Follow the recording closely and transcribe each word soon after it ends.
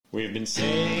We've been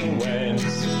saying when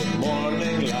since the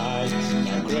morning light.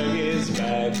 Now Craig is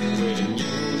back with a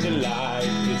new delight.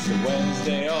 It's the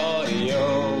Wednesday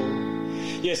audio.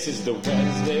 Yes, it's the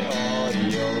Wednesday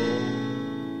audio.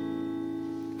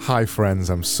 Hi friends,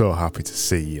 I'm so happy to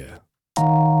see you.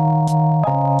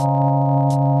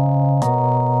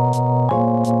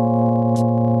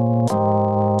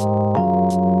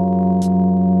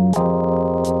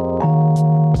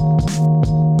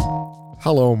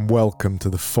 Hello and welcome to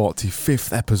the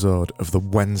 45th episode of the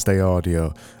Wednesday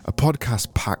Audio, a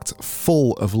podcast packed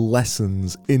full of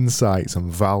lessons, insights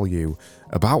and value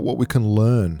about what we can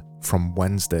learn from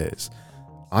Wednesdays.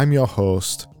 I'm your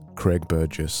host, Craig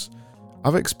Burgess.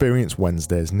 I've experienced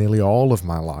Wednesdays nearly all of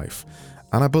my life,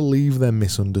 and I believe they're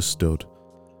misunderstood.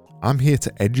 I'm here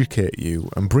to educate you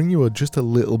and bring you just a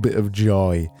little bit of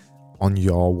joy on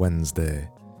your Wednesday.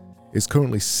 It's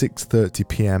currently 6:30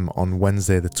 p.m. on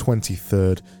Wednesday the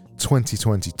 23rd,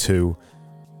 2022.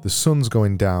 The sun's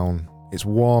going down, it's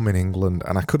warm in England,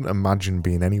 and I couldn't imagine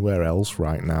being anywhere else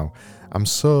right now. I'm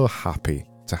so happy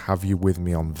to have you with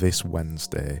me on this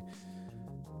Wednesday.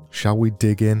 Shall we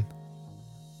dig in?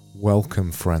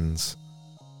 Welcome, friends,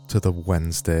 to the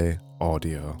Wednesday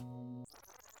Audio.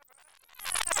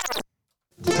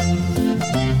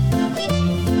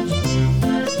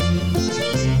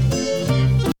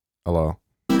 Hello.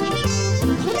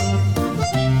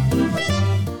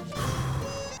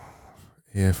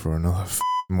 Here for another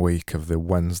week of the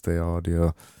Wednesday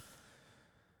Audio.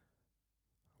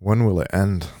 When will it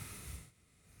end?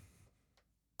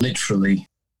 Literally.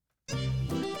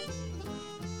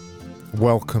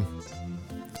 Welcome.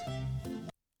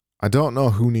 I don't know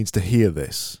who needs to hear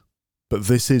this, but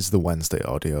this is the Wednesday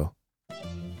Audio.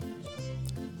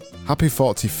 Happy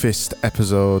 45th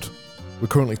episode. We're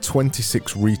currently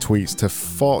 26 retweets to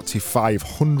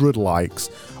 4,500 likes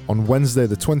on Wednesday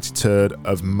the 23rd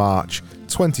of March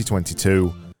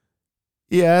 2022.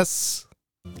 Yes.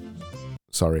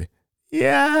 Sorry.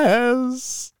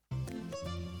 Yes.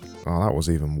 Oh, that was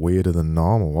even weirder than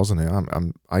normal, wasn't it?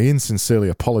 I insincerely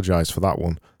apologise for that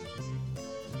one.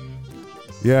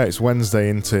 Yeah, it's Wednesday,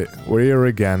 isn't it? We're here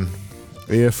again.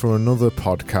 Here for another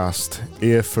podcast.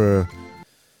 Here for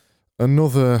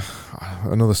another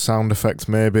sound effect,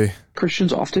 maybe.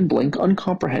 Christians often blink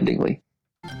uncomprehendingly.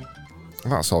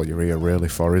 That's all you're here really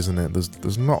for, isn't it?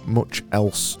 There's not much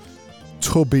else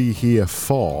to be here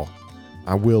for.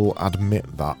 I will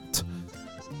admit that.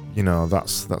 You know,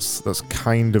 that's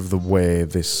kind of the way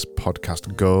this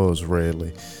podcast goes,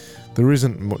 really. There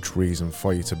isn't much reason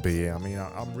for you to be here. I mean,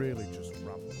 I'm really just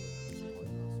rambling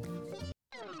at this point.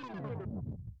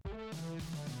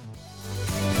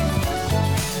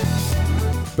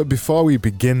 But before we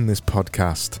begin this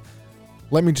podcast,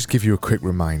 let me just give you a quick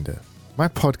reminder. My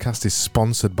podcast is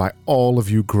sponsored by all of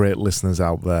you great listeners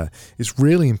out there. It's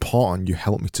really important you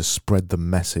help me to spread the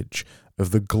message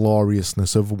of the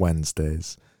gloriousness of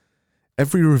Wednesdays.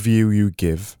 Every review you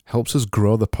give helps us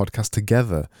grow the podcast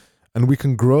together, and we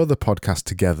can grow the podcast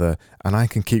together, and I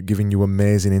can keep giving you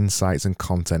amazing insights and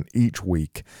content each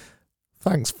week.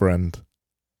 Thanks, friend.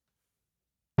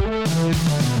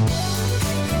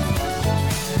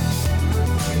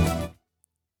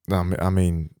 I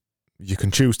mean, you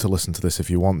can choose to listen to this if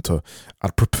you want to.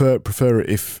 I'd prefer it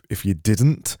if you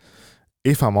didn't.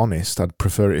 If I'm honest, I'd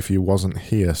prefer it if you wasn't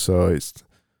here. So it's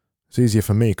easier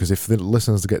for me, because if the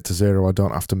listeners get to 0, I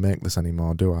don't have to make this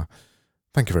anymore, do I?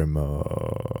 Thank you very much.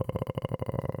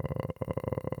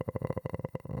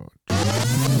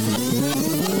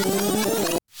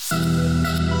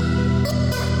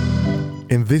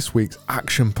 In this week's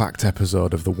action-packed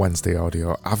episode of the Wednesday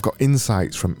Audio, I've got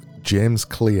insights from James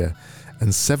Clear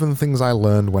and 7 things I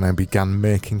learned when I began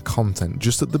making content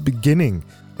just at the beginning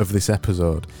of this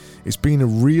episode. It's been a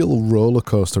real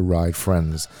rollercoaster ride,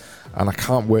 friends, and I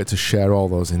can't wait to share all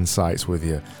those insights with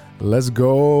you. Let's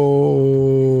go!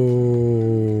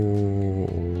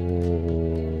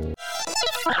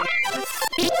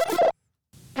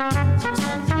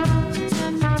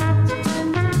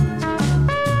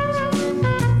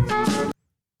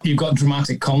 You've got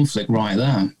dramatic conflict right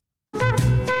there.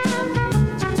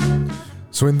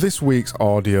 So in this week's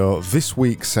audio, this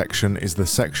week's section is the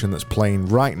section that's playing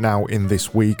right now in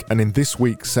this week, and in this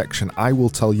week's section I will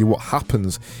tell you what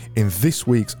happens in this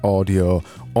week's audio,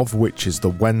 of which is the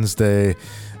Wednesday.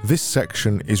 This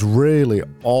section is really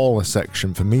all a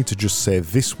section for me to just say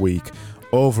this week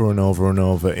over and over and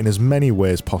over in as many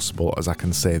ways possible as I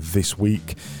can say this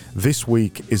week. This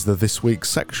week is the this week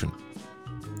section.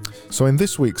 So in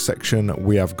this week's section,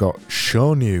 we have got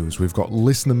show news, we've got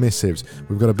listener missives,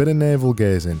 we've got a bit of navel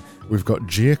gazing, we've got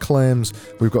geoclaims,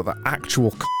 we've got the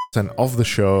actual of the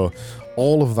show.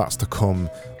 All of that's to come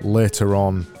later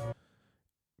on,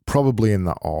 probably in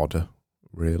that order,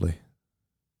 really.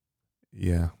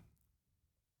 Yeah.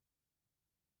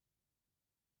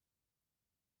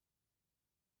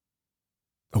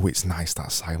 Oh, it's nice,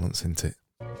 that silence, isn't it?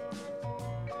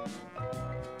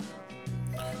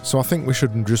 So I think we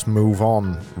should just move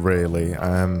on, really.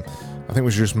 I think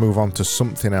we should just move on to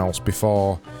something else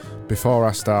before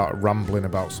I start rambling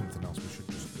about something else. We should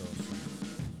just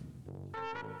go.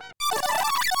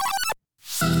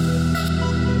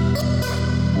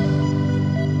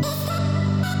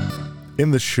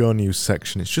 In the show news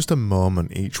section, it's just a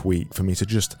moment each week for me to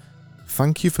just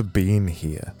thank you for being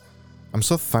here. I'm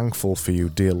so thankful for you,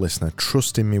 dear listener,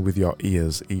 trusting me with your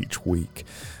ears each week.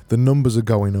 The numbers are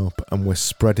going up and we're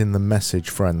spreading the message,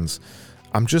 friends.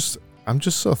 I'm just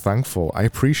so thankful. I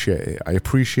appreciate it. I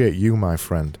appreciate you, my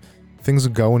friend. Things are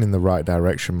going in the right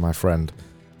direction, my friend.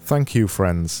 Thank you,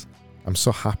 friends. I'm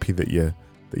so happy that you're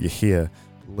here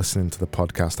listening to the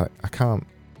podcast. I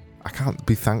can't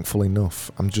be thankful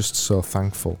enough. I'm just so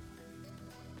thankful.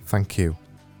 Thank you.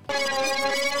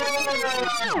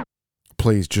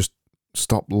 Please just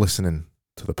stop listening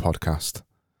to the podcast.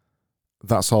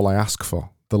 That's all I ask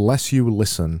for. The less you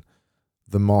listen,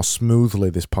 the more smoothly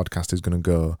this podcast is going to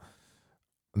go.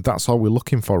 That's all we're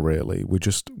looking for, really. We're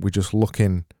just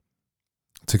looking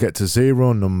to get to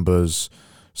 0 numbers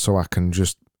so I can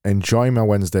just enjoy my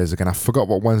Wednesdays again. I forgot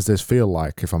what Wednesdays feel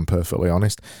like, if I'm perfectly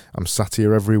honest. I'm sat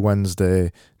here every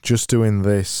Wednesday just doing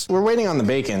this. We're waiting on the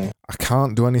bacon. I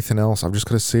can't do anything else. I've just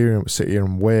got to sit here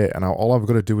and wait, and all I've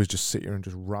got to do is just sit here and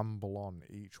just ramble on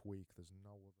each week. There's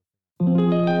no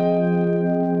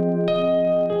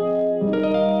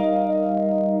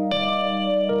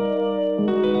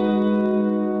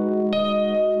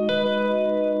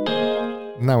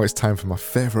Now it's time for my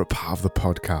favourite part of the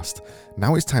podcast.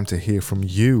 Now it's time to hear from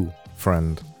you,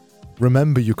 friend.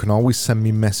 Remember, you can always send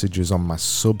me messages on my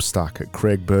Substack at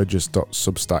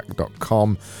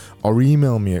craigburgess.substack.com, or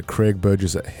email me at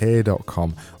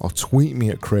craigburgess@hey.com, or tweet me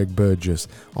at craigburgess,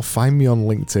 or find me on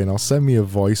LinkedIn, or send me a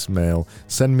voicemail,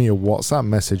 send me a WhatsApp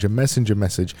message, a messenger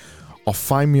message, or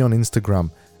find me on Instagram.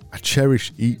 I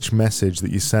cherish each message that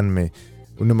you send me.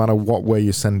 No matter what way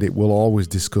you send it, we'll always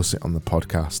discuss it on the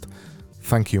podcast.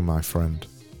 Thank you, my friend.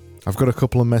 I've got a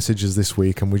couple of messages this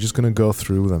week and we're just going to go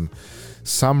through them.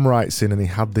 Sam writes in and he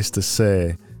had this to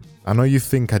say. I know you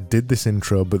think I did this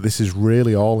intro, but this is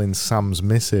really all in Sam's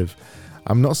missive.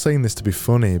 I'm not saying this to be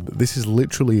funny, but this is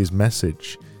literally his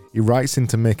message. He writes in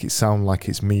to make it sound like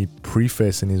it's me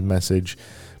prefacing his message,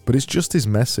 but it's just his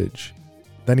message.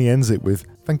 Then he ends it with,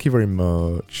 thank you very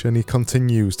much, and he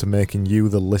continues to making you,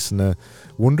 the listener,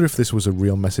 wonder if this was a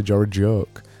real message or a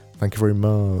joke. Thank you very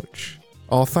much.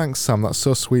 Oh, thanks, Sam. That's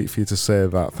so sweet for you to say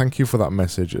that. Thank you for that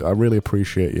message. I really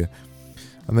appreciate you.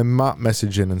 And then Matt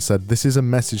messaged in and said, this is a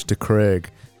message to Craig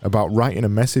about writing a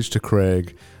message to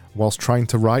Craig whilst trying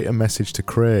to write a message to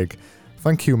Craig.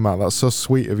 Thank you, Matt. That's so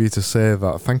sweet of you to say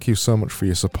that. Thank you so much for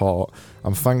your support.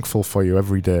 I'm thankful for you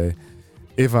every day.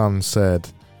 Ivan said,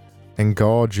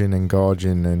 engorging.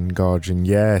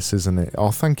 Yes, isn't it?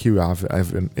 Oh, thank you,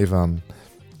 Ivan.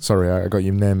 Sorry, I got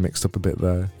your name mixed up a bit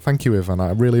there. Thank you, Ivan.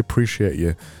 I really appreciate you.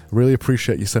 I really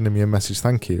appreciate you sending me a message.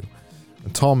 Thank you.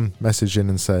 And Tom messaged in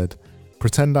and said,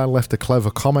 pretend I left a clever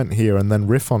comment here and then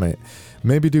riff on it.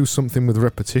 Maybe do something with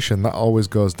repetition. That always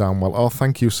goes down well. Oh,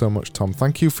 thank you so much, Tom.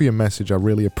 Thank you for your message. I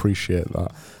really appreciate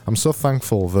that. I'm so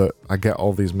thankful that I get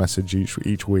all these messages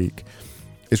each week.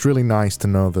 It's really nice to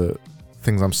know that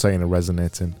things I'm saying are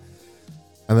resonating.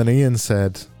 And then Ian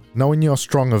said, knowing your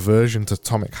strong aversion to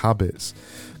atomic habits,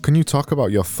 can you talk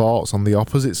about your thoughts on the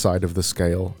opposite side of the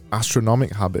scale,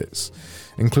 astronomic habits,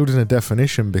 including a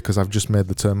definition because I've just made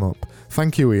the term up?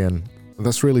 Thank you, Ian.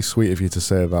 That's really sweet of you to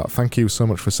say that. Thank you so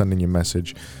much for sending your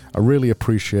message. I really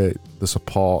appreciate the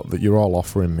support that you're all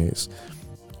offering me. It's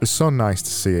so nice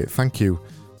to see it. Thank you.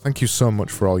 Thank you so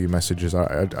much for all your messages.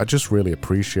 I just really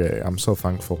appreciate it. I'm so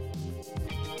thankful.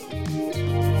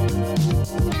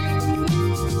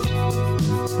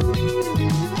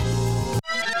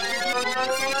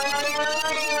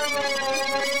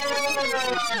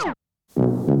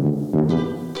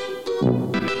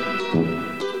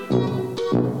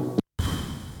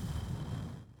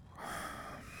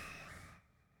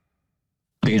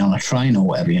 Being on a train or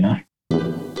whatever, you know.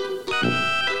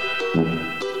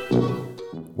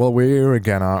 Well, we're here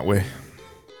again, aren't we?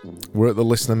 We're at the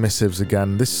listener missives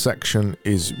again. This section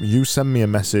is you send me a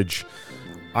message,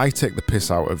 I take the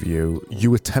piss out of you,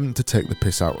 you attempt to take the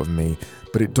piss out of me,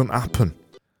 but it don't happen.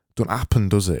 Don't happen,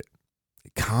 does it?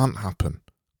 It can't happen,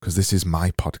 because this is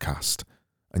my podcast,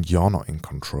 and you're not in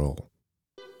control.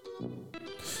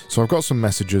 So I've got some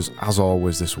messages, as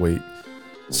always, this week.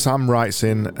 Sam writes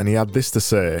in, and he had this to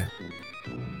say.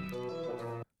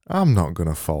 I'm not going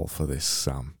to fall for this,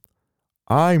 Sam.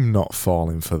 I'm not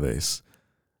falling for this.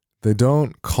 They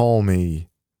don't call me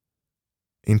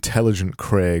Intelligent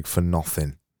Craig for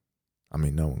nothing. I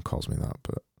mean, no one calls me that,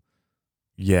 but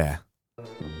yeah.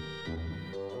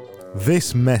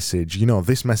 This message,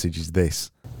 this message is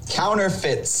this.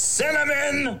 Counterfeit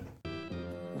cinnamon!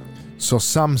 So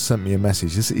Sam sent me a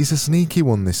message. He's a sneaky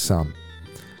one, this Sam.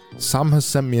 Sam has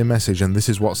sent me a message, and this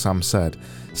is what Sam said.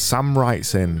 Sam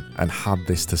writes in and had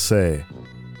this to say.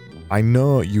 I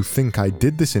know you think I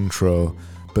did this intro,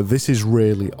 but this is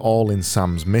really all in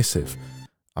Sam's missive.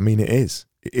 I mean, it is.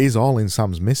 It is all in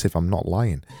Sam's missive. I'm not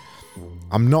lying.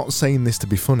 I'm not saying this to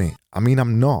be funny. I mean,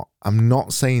 I'm not. I'm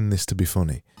not saying this to be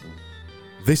funny.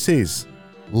 This is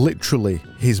literally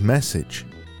his message.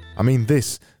 I mean,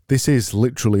 this is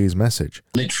literally his message.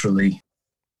 Literally.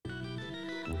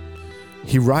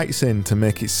 He writes in to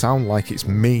make it sound like it's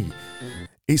me.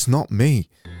 It's not me.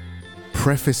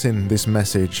 Prefacing this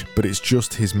message, but it's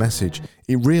just his message.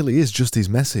 It really is just his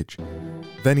message.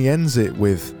 Then he ends it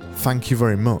with, thank you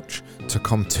very much, to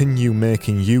continue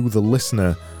making you, the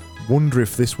listener, wonder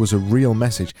if this was a real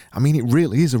message. I mean, it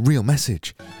really is a real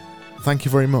message. Thank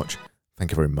you very much.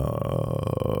 Thank you very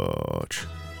much.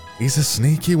 He's a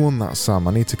sneaky one, that Sam.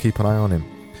 I need to keep an eye on him.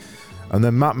 And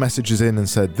then Matt messages in and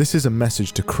said, this is a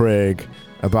message to Craig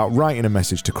about writing a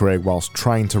message to Craig whilst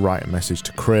trying to write a message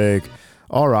to Craig.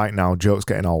 All right, now, joke's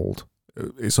getting old.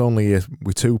 It's only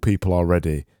with 2 people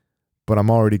already, but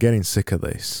I'm already getting sick of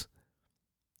this.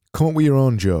 Come up with your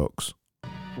own jokes.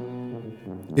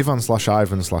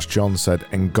 Ivan/Ivan/John said,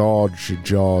 engorge,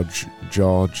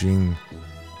 Georging.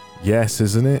 Yes,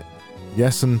 isn't it?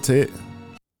 Yesn't it?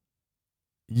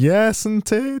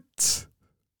 Yesn't it?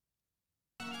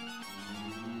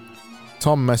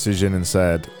 Tom messaged in and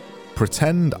said,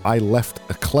 pretend I left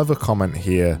a clever comment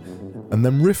here and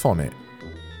then riff on it.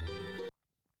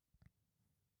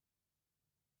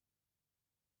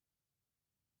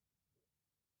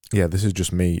 Yeah, this is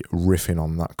just me riffing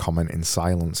on that comment in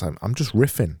silence. I'm just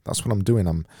riffing. That's what I'm doing.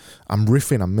 I'm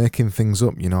riffing. I'm making things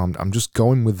up. I'm just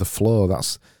going with the flow.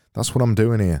 That's what I'm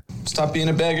doing here. Stop being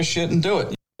a bag of shit and do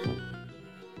it.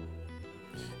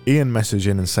 Ian messaged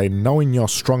in and said, knowing your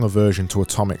strong aversion to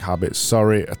atomic habits,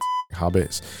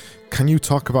 habits, can you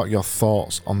talk about your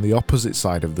thoughts on the opposite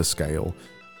side of the scale,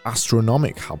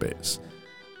 astronomic habits?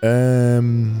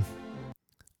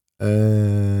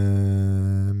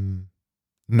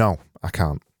 No, I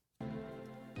can't.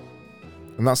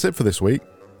 And that's it for this week.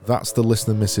 That's the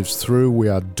listener missives through. We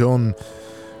are done.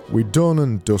 We're done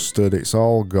and dusted. It's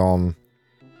all gone.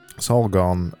 It's all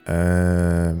gone.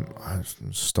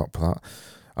 Stop that.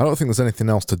 I don't think there's anything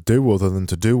else to do other than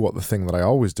to do what the thing that I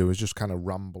always do is just kind of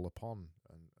ramble upon.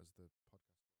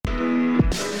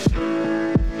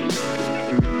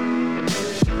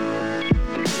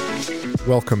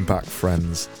 Welcome back,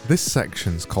 friends. This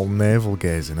section's called Navel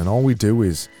Gazing, and all we do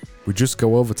is we just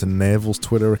go over to Navel's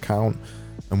Twitter account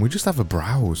and we just have a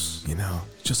browse,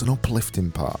 It's just an uplifting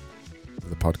part of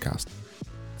the podcast,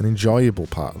 an enjoyable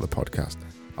part of the podcast.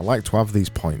 I like to have these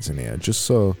points in here just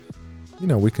so,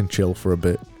 we can chill for a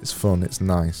bit. It's fun, it's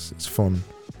nice, it's fun.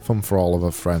 Fun for all of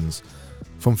our friends.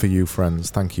 Fun for you, friends.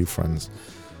 Thank you, friends.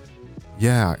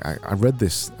 Yeah, I read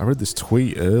this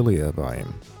tweet earlier by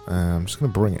him. I'm just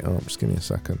going to bring it up. Just give me a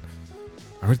second.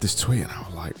 I read this tweet and I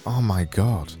was like, oh my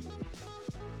God.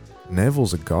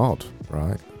 Neville's a god,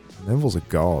 right? Neville's a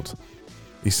god.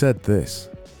 He said this.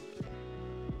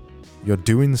 You're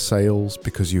doing sales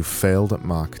because you failed at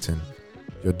marketing.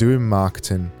 You're doing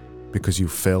marketing because you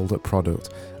failed at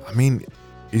product. I mean,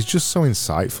 he's just so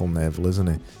insightful, Neville, isn't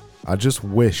he? I just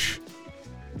wish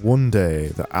one day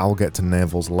that I'll get to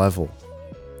Neville's level.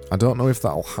 I don't know if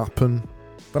that'll happen,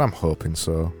 but I'm hoping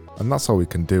so. And that's all we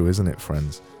can do, isn't it,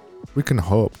 friends? We can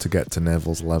hope to get to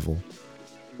Neville's level.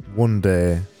 One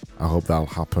day, I hope that'll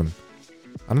happen.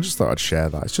 And I just thought I'd share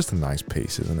that. It's just a nice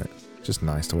piece, isn't it? Just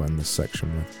nice to end this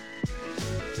section with.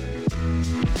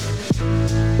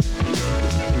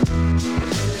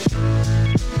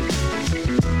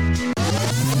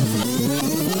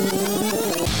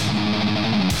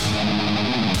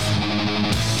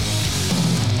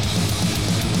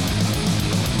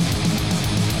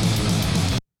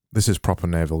 This is proper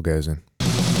navel gazing.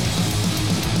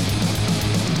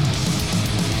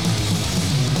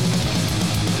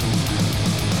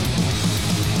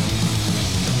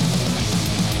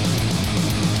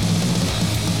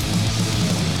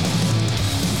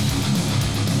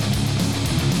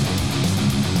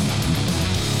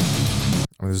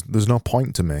 I mean, there's no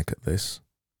point to make at this.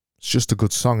 It's just a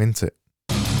good song, isn't it?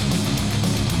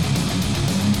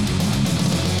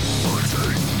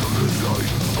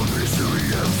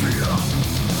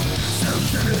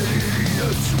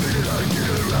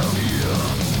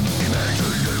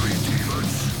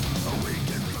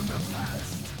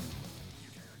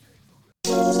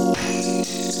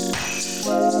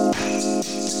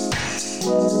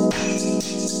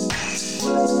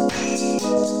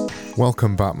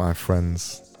 Welcome back, my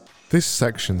friends. This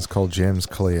section's called James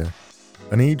Clear,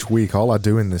 and each week all I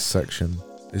do in this section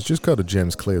is just go to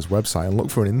James Clear's website and look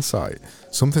for an insight,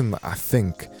 something that I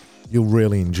think you'll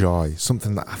really enjoy,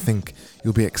 something that I think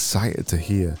you'll be excited to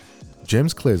hear.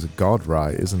 James Clear's a god,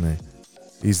 right, isn't he?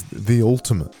 He's the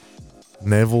ultimate.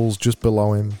 Neville's just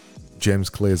below him, James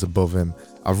Clear's above him.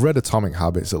 I've read Atomic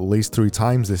Habits at least 3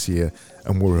 times this year,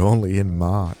 and we're only in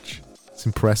March. It's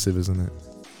impressive, isn't it?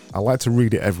 I like to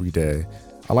read it every day.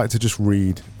 I like to just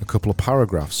read a couple of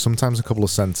paragraphs, sometimes a couple of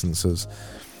sentences.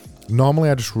 Normally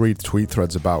I just read tweet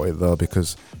threads about it though,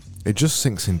 because it just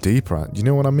sinks in deeper. You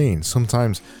know what I mean?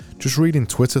 Sometimes just reading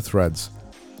Twitter threads,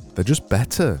 they're just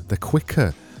better, they're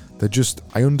quicker.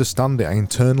 I understand it, I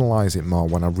internalize it more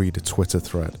when I read a Twitter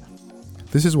thread.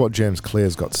 This is what James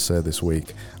Clear's got to say this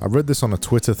week. I read this on a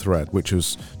Twitter thread, which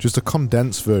was just a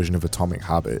condensed version of Atomic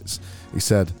Habits. He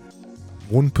said,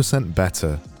 1%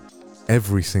 better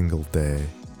every single day.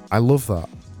 I love that.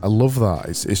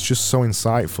 It's just so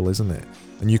insightful, isn't it?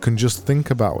 And you can just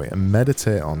think about it and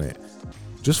meditate on it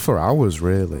just for hours,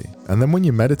 really. And then when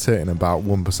you're meditating about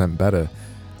 1% better,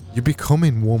 you're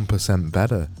becoming 1%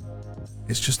 better.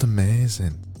 It's just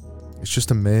amazing. It's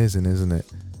just amazing, isn't it?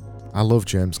 I love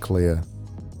James Clear.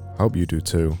 Hope you do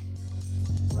too.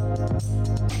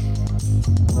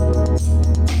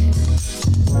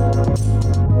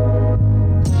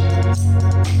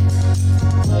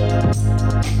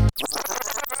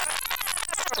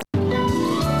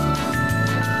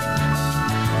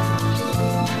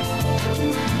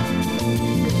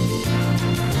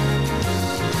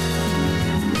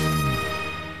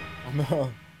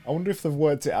 I wonder if they've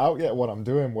worked it out yet, what I'm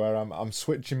doing, where I'm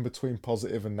switching between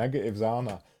positive and negatives, aren't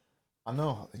I? I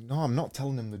know. No, I'm not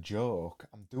telling them the joke.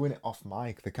 I'm doing it off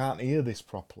mic. They can't hear this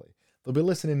properly. They'll be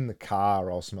listening in the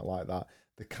car or something like that.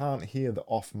 They can't hear the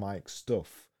off mic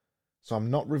stuff. So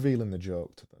I'm not revealing the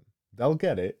joke to them. They'll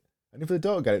get it. And if they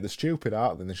don't get it, they're stupid,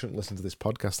 aren't they? Then they shouldn't listen to this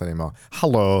podcast anymore.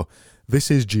 Hello, this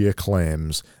is Gia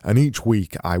Claims, and each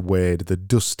week I wade the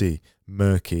dusty,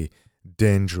 murky,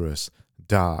 dangerous,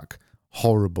 dark,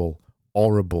 horrible,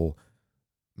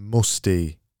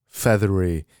 musty,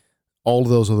 feathery, all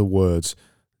those other words,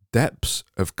 depths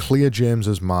of Clear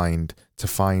James's mind to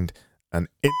find an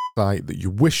insight that you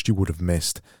wished you would have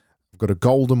missed. I've got a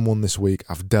golden one this week.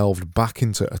 I've delved back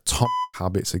into Atomic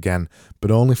Habits again,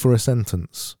 but only for a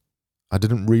sentence. I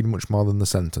didn't read much more than the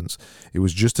sentence. It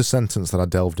was just a sentence that I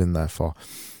delved in there for.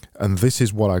 And this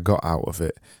is what I got out of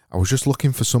it. I was just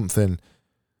looking for something,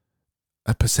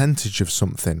 a percentage of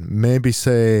something, maybe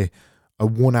say a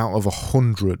 1 out of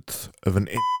 100th of an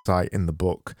insight in the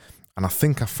book. And I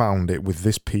think I found it with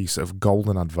this piece of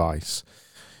golden advice.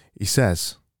 He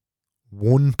says,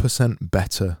 1%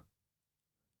 better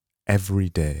every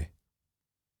day.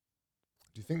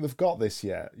 Do you think they've got this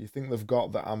yet? You think they've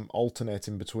got that I'm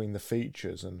alternating between the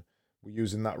features and we're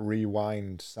using that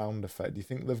rewind sound effect? Do you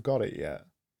think they've got it yet?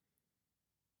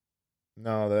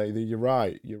 No, you're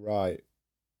right.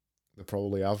 They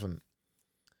probably haven't.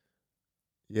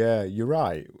 Yeah, you're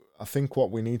right. I think what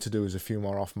we need to do is a few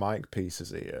more off-mic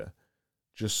pieces here,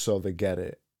 just so they get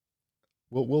it.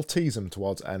 We'll tease them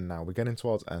towards end now. We're getting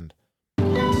towards end.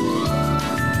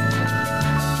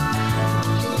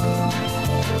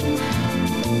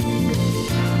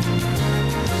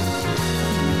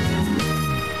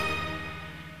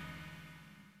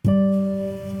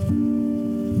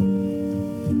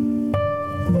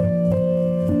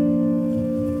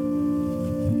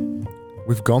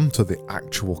 We've gone to the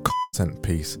actual content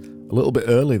piece a little bit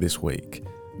early this week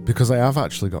because I have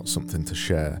actually got something to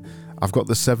share. I've got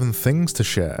the 7 things to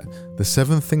share, the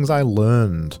 7 things I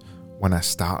learned when I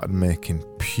started making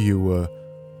pure,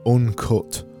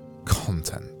 uncut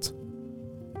content.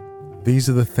 These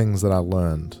are the things that I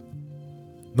learned.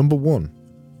 Number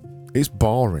 1, it's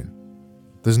boring.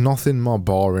 There's nothing more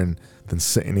boring than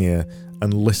sitting here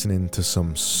and listening to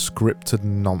some scripted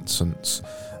nonsense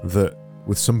that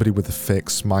with somebody with a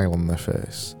fake smile on their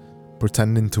face,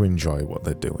 pretending to enjoy what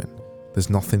they're doing.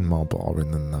 There's nothing more boring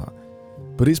than that.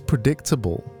 But it's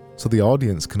predictable, so the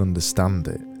audience can understand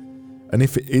it. And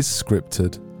if it is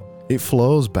scripted, it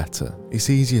flows better. It's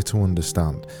easier to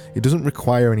understand. It doesn't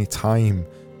require any time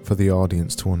for the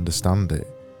audience to understand it.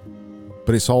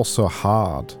 But it's also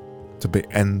hard to be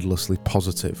endlessly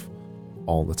positive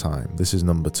all the time. This is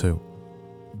number 2.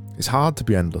 It's hard to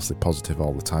be endlessly positive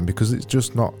all the time because it's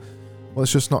just not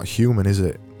human, is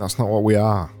it? That's not what we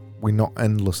are. We're not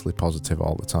endlessly positive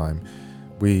all the time.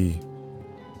 We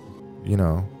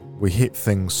hit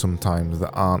things sometimes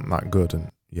that aren't that good, and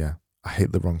yeah, I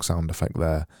hit the wrong sound effect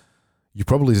there. You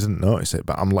probably didn't notice it,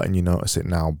 but I'm letting you notice it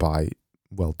now by,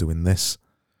 doing this.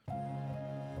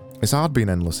 It's hard being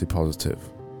endlessly positive.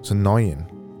 It's annoying.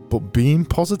 But being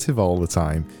positive all the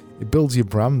time, it builds your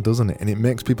brand, doesn't it? And it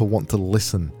makes people want to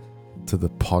listen to the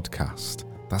podcast.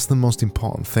 That's the most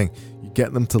important thing. You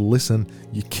get them to listen,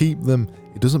 you keep them.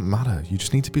 It doesn't matter. You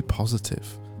just need to be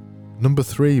positive. Number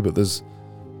 3, but there's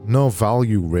no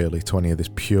value really to any of this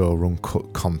pure,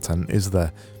 uncut content, is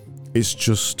there? It's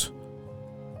just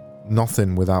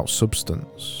nothing without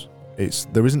substance.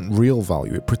 There isn't real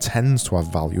value. It pretends to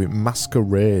have value. It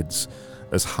masquerades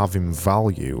as having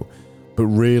value, but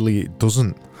really it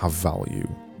doesn't have value,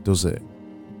 does it?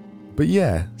 But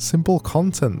yeah, simple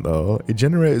content though, it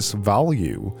generates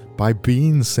value by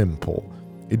being simple.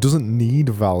 It doesn't need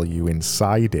value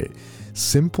inside it.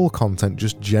 Simple content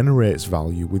just generates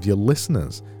value with your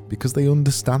listeners because they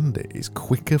understand it. It's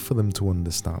quicker for them to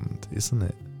understand, isn't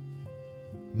it?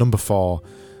 Number 4,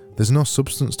 there's no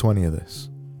substance to any of this.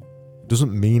 It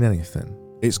doesn't mean anything.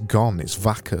 It's gone. It's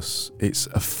vacuous. It's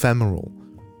ephemeral.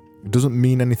 It doesn't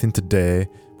mean anything today,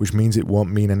 which means it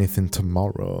won't mean anything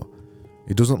tomorrow.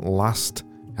 It doesn't last.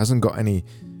 It hasn't got any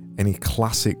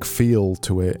classic feel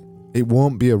to it. It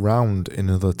won't be around in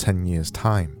another 10 years'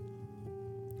 time.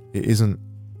 It isn't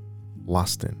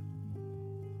lasting.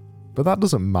 But that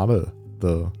doesn't matter,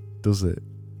 though, does it?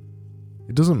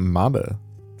 It doesn't matter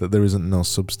that there isn't no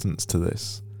substance to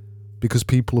this, because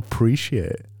people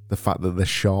appreciate the fact that they're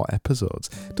short episodes.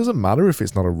 It doesn't matter if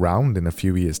it's not around in a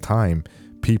few years' time.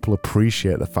 People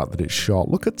appreciate the fact that it's short.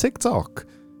 Look at TikTok.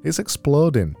 It's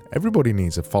exploding. Everybody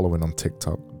needs a following on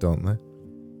TikTok, don't they?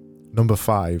 Number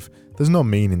 5, there's no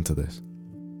meaning to this.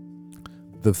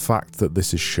 The fact that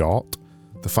this is short,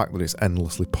 the fact that it's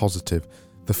endlessly positive,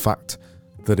 the fact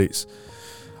that it's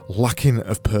lacking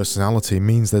of personality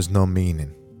means there's no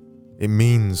meaning. It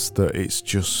means that it's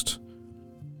just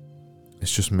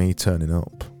me turning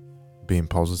up, being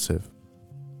positive.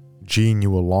 Gene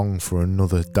you along for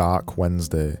another dark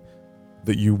Wednesday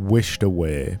that you wished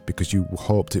away because you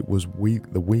hoped it was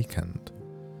the weekend.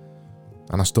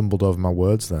 And I stumbled over my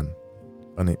words then,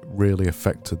 and it really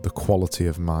affected the quality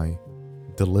of my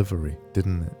delivery,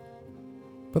 didn't it?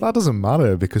 But that doesn't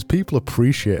matter because people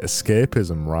appreciate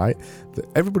escapism, right?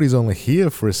 Everybody's only here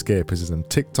for escapism.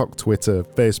 TikTok, Twitter,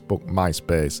 Facebook,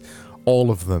 MySpace,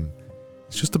 all of them.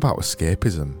 It's just about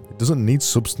escapism. It doesn't need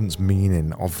substance,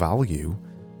 meaning, or value.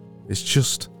 It's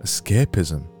just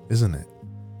escapism, isn't it?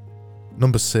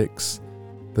 Number 6,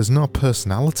 there's no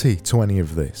personality to any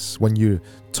of this. When you're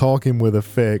talking with a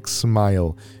fake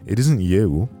smile, it isn't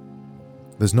you.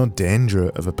 There's no danger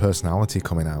of a personality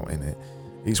coming out in it.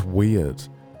 It's weird.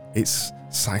 It's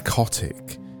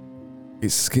psychotic.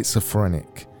 It's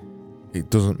schizophrenic. It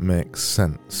doesn't make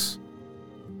sense.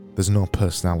 There's no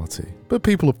personality. But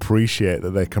people appreciate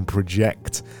that they can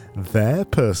project their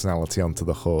personality onto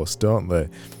the host, don't they?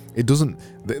 It doesn't...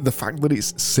 The fact that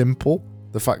it's simple,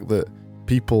 the fact that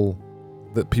people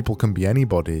can be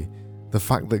anybody, the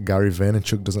fact that Gary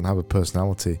Vaynerchuk doesn't have a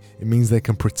personality, it means they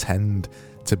can pretend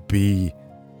to be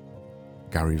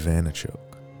Gary Vaynerchuk.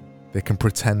 They can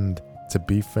pretend to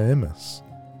be famous.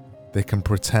 They can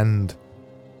pretend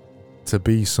to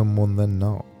be someone they're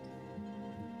not.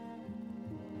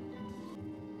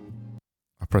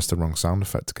 I pressed the wrong sound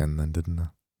effect again then, didn't I?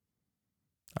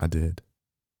 I did.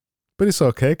 But it's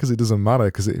okay because it doesn't matter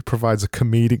because it provides a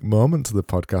comedic moment to the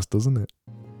podcast, doesn't it?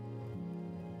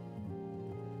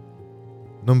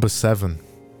 Number 7.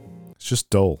 It's just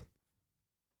dull.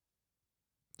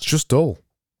 It's just dull.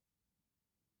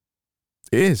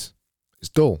 It is. It's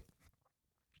dull.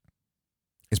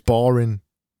 It's boring.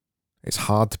 It's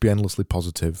hard to be endlessly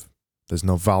positive. There's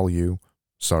no value.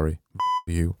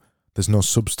 There's no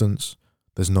substance.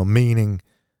 There's no meaning.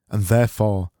 And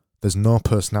therefore, there's no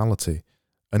personality.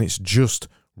 And it's just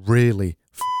really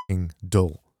f***ing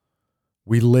dull.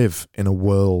 We live in a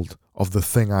world of the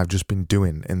thing I've just been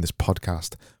doing in this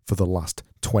podcast for the last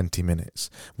 20 minutes.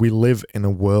 We live in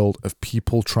a world of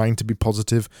people trying to be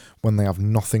positive when they have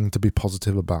nothing to be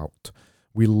positive about.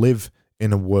 We live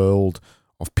in a world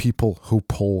of people who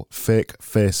pull fake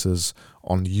faces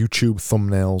on YouTube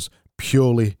thumbnails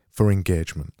purely for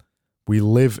engagement. We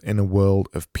live in a world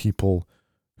of people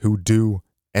who do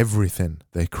everything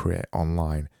they create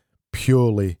online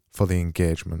purely for the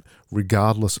engagement,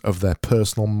 regardless of their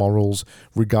personal morals,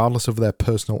 regardless of their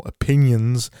personal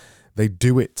opinions. They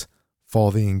do it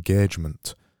for the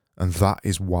engagement, and that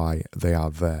is why they are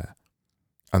there.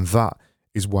 And that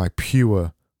is why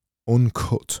pure,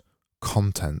 uncut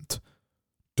content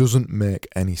doesn't make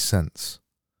any sense.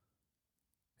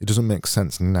 It doesn't make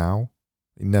sense now.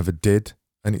 It never did.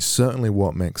 And it certainly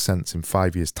won't make sense in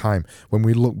 5 years' time when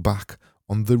we look back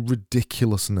on the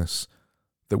ridiculousness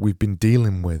that we've been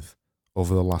dealing with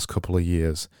over the last couple of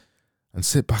years. and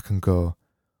sit back and go,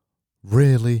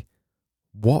 really?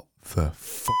 What the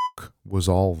fuck was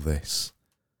all this?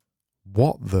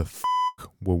 What the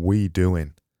fuck were we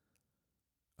doing?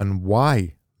 And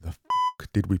why the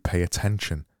fuck did we pay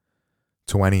attention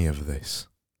to any of this?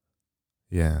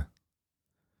 Yeah.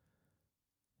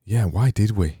 Yeah, why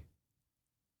did we?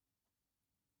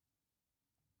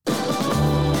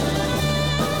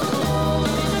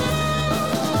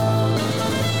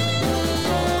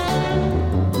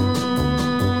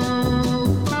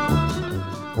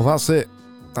 Well, that's it.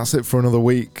 That's it for another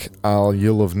week.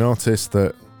 You'll have noticed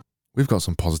that we've got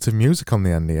some positive music on the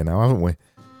end here now, haven't we?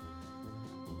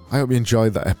 I hope you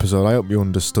enjoyed that episode. I hope you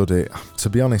understood it. To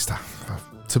be honest,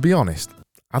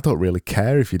 I don't really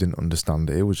care if you didn't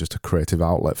understand it. It was just a creative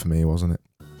outlet for me, wasn't it?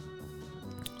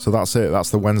 So that's it.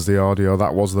 That's the Wednesday audio.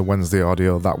 That was the Wednesday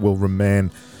audio. That will remain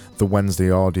the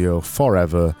Wednesday audio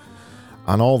forever.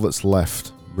 And all that's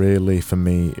left, really, for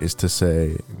me, is to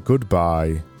say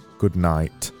goodbye, good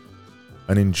night,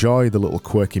 and enjoy the little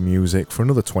quirky music for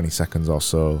another 20 seconds or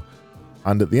so.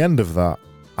 And at the end of that,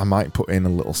 I might put in a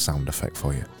little sound effect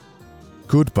for you.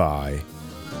 Goodbye.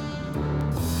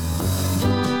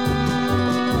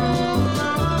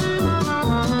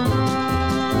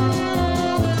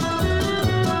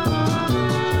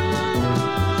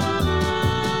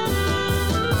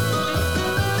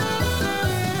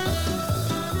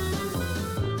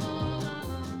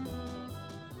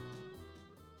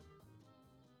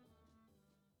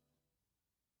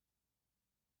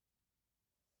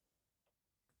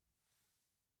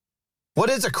 What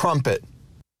is a crumpet?